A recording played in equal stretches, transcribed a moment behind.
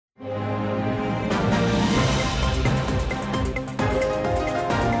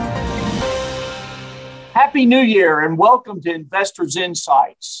Happy New Year and welcome to Investors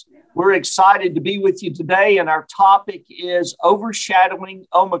Insights. We're excited to be with you today, and our topic is Overshadowing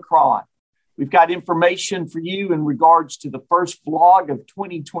Omicron. We've got information for you in regards to the first vlog of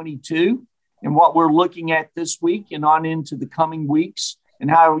 2022 and what we're looking at this week and on into the coming weeks and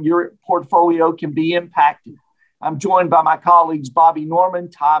how your portfolio can be impacted. I'm joined by my colleagues Bobby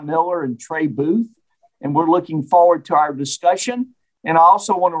Norman, Ty Miller, and Trey Booth, and we're looking forward to our discussion. And I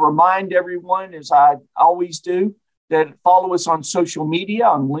also want to remind everyone, as I always do, that follow us on social media,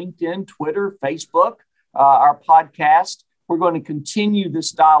 on LinkedIn, Twitter, Facebook, our podcast. We're going to continue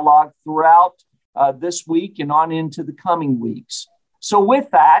this dialogue throughout this week and on into the coming weeks. So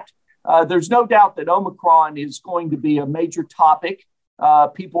with that, there's no doubt that Omicron is going to be a major topic.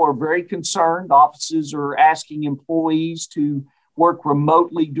 People are very concerned. Offices are asking employees to work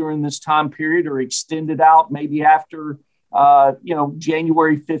remotely during this time period or extend it out maybe after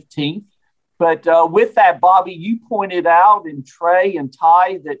January 15th. But with that, Bobby, you pointed out, and Trey and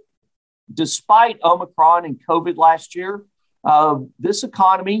Ty, that despite Omicron and COVID last year, this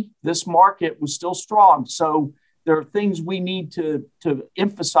economy, this market was still strong. So there are things we need to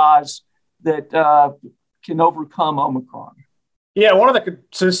emphasize that can overcome Omicron. Yeah, one of the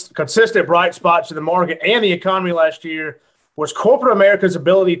consistent bright spots in the market and the economy last year was corporate America's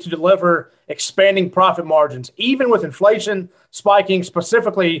ability to deliver expanding profit margins, even with inflation spiking,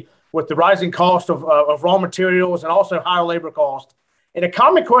 specifically with the rising cost of raw materials and also higher labor costs. And a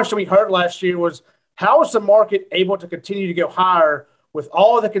common question we heard last year was, how is the market able to continue to go higher with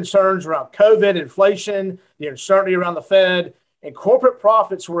all of the concerns around COVID, inflation, the uncertainty around the Fed, and corporate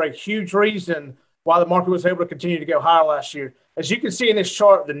profits were a huge reason why the market was able to continue to go higher last year. As you can see in this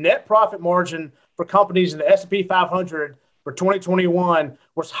chart, the net profit margin for companies in the S&P 500 for 2021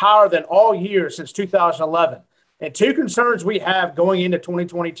 was higher than all years since 2011. And two concerns we have going into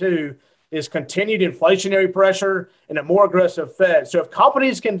 2022 is continued inflationary pressure and a more aggressive Fed. So if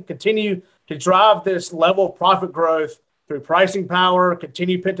companies can continue to drive this level of profit growth through pricing power,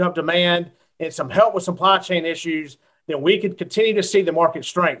 continued pent-up demand, and some help with supply chain issues, then we could continue to see the market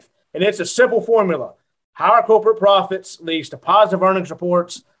strength. And it's a simple formula. Higher corporate profits leads to positive earnings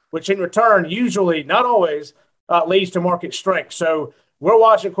reports, which in return, usually, not always, leads to market strength. So we're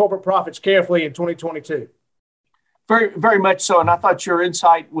watching corporate profits carefully in 2022. Very, very much so. And I thought your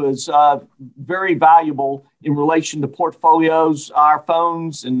insight was very valuable in relation to portfolios. Our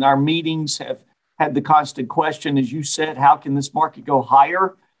phones and our meetings have had the constant question, as you said, how can this market go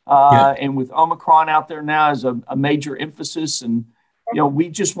higher? And with Omicron out there now is a major emphasis. And, we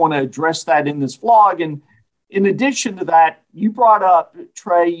just want to address that in this vlog. And in addition to that, you brought up,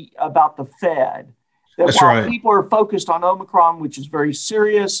 Trey, about the Fed. That's while right. People are focused on Omicron, which is very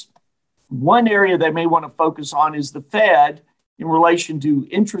serious, one area they may want to focus on is the Fed in relation to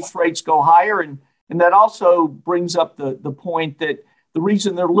interest rates go higher. And that also brings up the point that the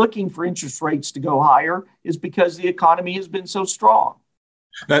reason they're looking for interest rates to go higher is because the economy has been so strong.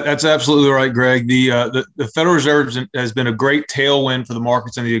 That's absolutely right, Greg. The Federal Reserve has been a great tailwind for the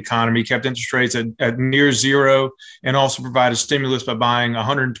markets and the economy, kept interest rates at near zero, and also provided stimulus by buying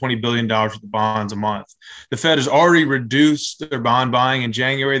 $120 billion worth of bonds a month. The Fed has already reduced their bond buying. In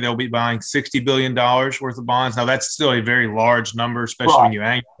January, they'll be buying $60 billion worth of bonds. Now, that's still a very large number, especially when you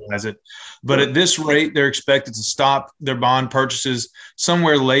annualize it. But at this rate, they're expected to stop their bond purchases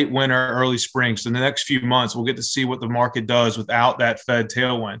somewhere late winter, early spring. So in the next few months, we'll get to see what the market does without that Fed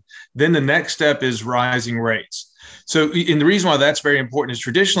tailwind. Then the next step is rising rates. So, and the reason why that's very important is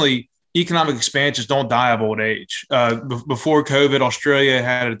traditionally economic expansions don't die of old age. Before COVID, Australia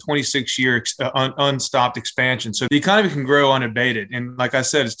had a 26-year unstopped expansion. So the economy can grow unabated. And like I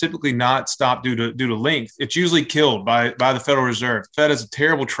said, it's typically not stopped due to length. It's usually killed by the Federal Reserve. The Fed has a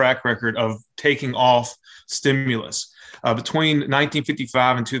terrible track record of taking off stimulus. Between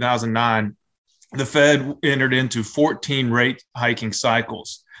 1955 and 2009, the Fed entered into 14 rate hiking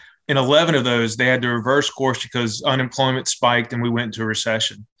cycles. In 11 of those, they had to reverse course because unemployment spiked and we went into a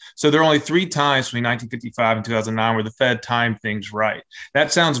recession. So there are only 3 times between 1955 and 2009 where the Fed timed things right.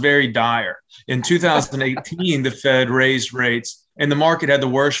 That sounds very dire. In 2018, the Fed raised rates and the market had the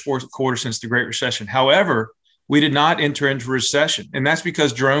worst fourth quarter since the Great Recession. However, we did not enter into a recession. And that's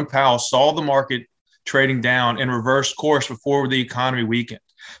because Jerome Powell saw the market trading down and reversed course before the economy weakened.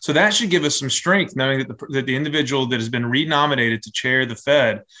 So that should give us some strength, knowing that the individual that has been renominated to chair the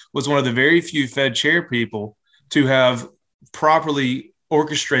Fed was one of the very few Fed chair people to have properly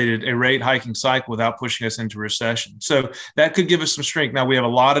orchestrated a rate hiking cycle without pushing us into recession. So that could give us some strength. Now, we have a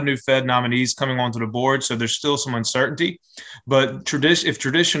lot of new Fed nominees coming onto the board, so there's still some uncertainty. But if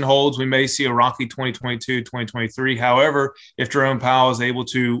tradition holds, we may see a rocky 2022, 2023. However, if Jerome Powell is able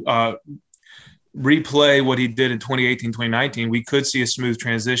to replay what he did in 2018, 2019, we could see a smooth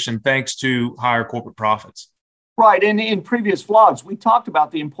transition thanks to higher corporate profits. Right. And in previous vlogs, we talked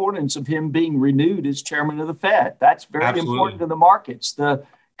about the importance of him being renewed as chairman of the Fed. That's very important to the markets. The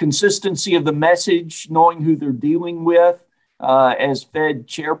consistency of the message, knowing who they're dealing with as Fed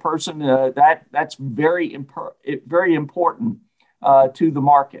chairperson, that's very important to the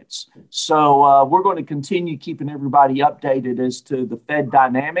markets. So we're going to continue keeping everybody updated as to the Fed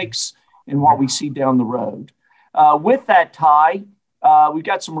dynamics and what we see down the road. With that, Ty, we've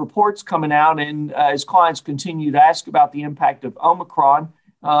got some reports coming out, and as clients continue to ask about the impact of Omicron,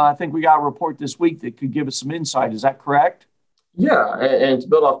 I think we got a report this week that could give us some insight. Is that correct? Yeah, and to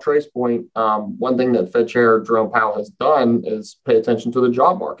build off Trey's point, one thing that Fed Chair Jerome Powell has done is pay attention to the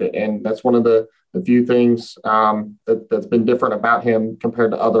job market, and that's one of the few things that's been different about him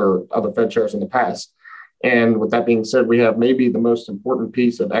compared to other Fed chairs in the past. And with that being said, we have maybe the most important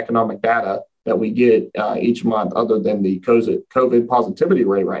piece of economic data that we get each month, other than the COVID positivity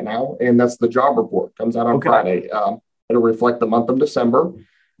rate right now, and that's the job report. Comes out on Friday. It'll reflect the month of December,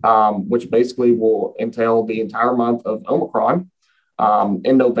 which basically will entail the entire month of Omicron.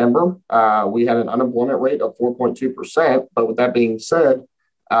 In November, we had an unemployment rate of 4.2%. But with that being said,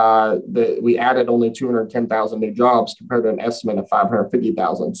 we added only 210,000 new jobs compared to an estimate of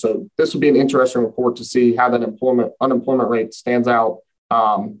 550,000. So this would be an interesting report to see how that unemployment rate stands out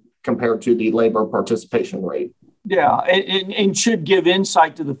compared to the labor participation rate. Yeah, and should give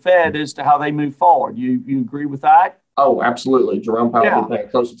insight to the Fed as to how they move forward. You agree with that? Oh, absolutely. Jerome Powell will be paying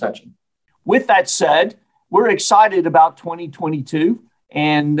close attention. With that said, we're excited about 2022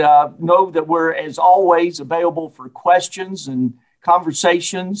 and know that we're, as always, available for questions and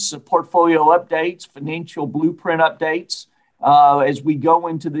conversations, portfolio updates, financial blueprint updates as we go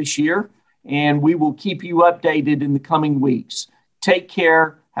into this year. And we will keep you updated in the coming weeks. Take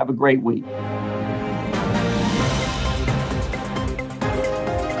care. Have a great week.